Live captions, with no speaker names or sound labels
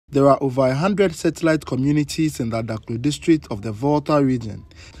There are over 100 satellite communities in the Adaklu district of the Volta region.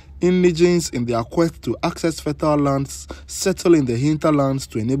 Indigents, in their quest to access fertile lands, settle in the hinterlands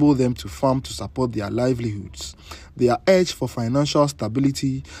to enable them to farm to support their livelihoods. Their urge for financial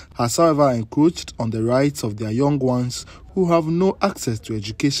stability has, however, encroached on the rights of their young ones who have no access to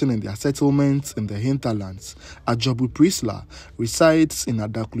education in their settlements in the hinterlands. Ajobu Prisla resides in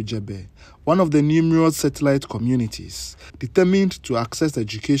Adaklu Jebe, one of the numerous satellite communities. Determined to access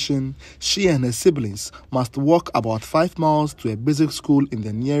education, she and her siblings must walk about 5 miles to a basic school in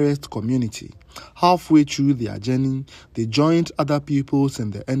the nearest community. Halfway through their journey, they joined other pupils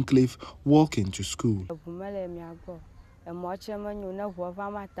in the enclave walking to school.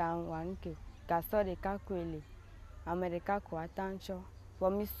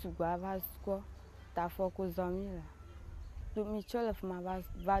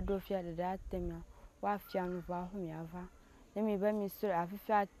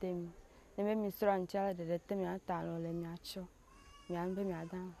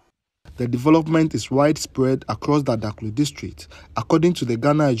 The development is widespread across the Adaklu district. According to the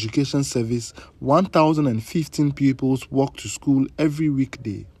Ghana Education Service, 1,015 pupils walk to school every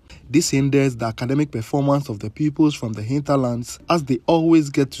weekday. This hinders the academic performance of the pupils from the hinterlands, as they always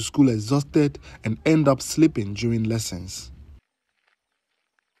get to school exhausted and end up sleeping during lessons.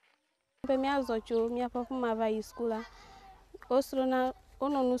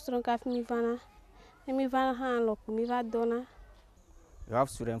 You have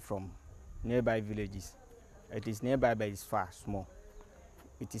students from nearby villages. It is nearby, but it's far, small.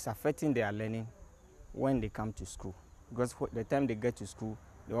 It is affecting their learning when they come to school, because the time they get to school,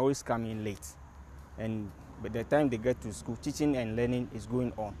 they always come in late. And by the time they get to school, teaching and learning is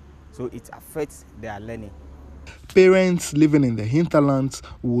going on. So it affects their learning. Parents living in the hinterlands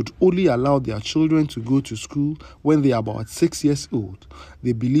would only allow their children to go to school when they are about 6 years old.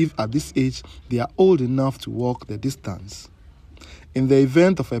 They believe at this age they are old enough to walk the distance. In the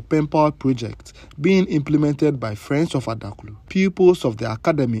event of a pen-pal project being implemented by Friends of Adaklu, pupils of the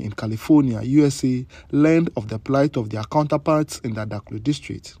academy in California, USA, learned of the plight of their counterparts in the Adaklu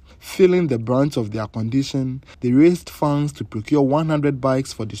district. Feeling the brunt of their condition, they raised funds to procure 100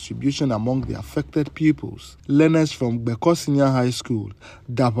 bikes for distribution among the affected pupils. Learners from Beko Senior High School,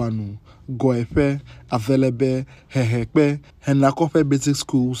 Dabanu, Goepe, Avelebe, Hehekpe, Henakope Basic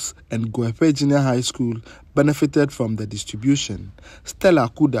Schools, and Goepe Junior High School benefited from the distribution. Stella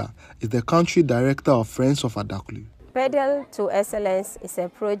Kuda is the country director of Friends of Adaklu. Pedal to Excellence is a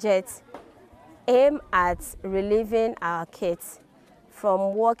project aimed at relieving our kids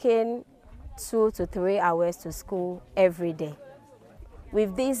from walking 2 to 3 hours to school every day.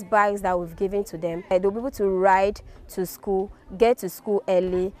 With these bags that we've given to them, they'll be able to ride to school, get to school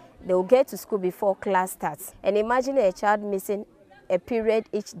early, they'll get to school before class starts. And imagine a child missing a period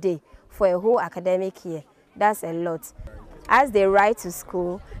each day for a whole academic year. That's a lot. As they ride to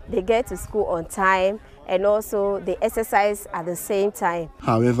school, they get to school on time, and also they exercise at the same time.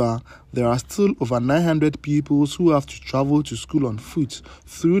 However, there are still over 900 pupils who have to travel to school on foot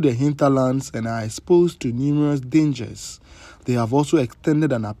through the hinterlands and are exposed to numerous dangers. They have also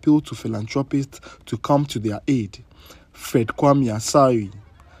extended an appeal to philanthropists to come to their aid. Fred Kwame Asari,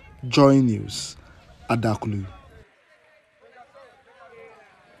 Joy News, Adaklu.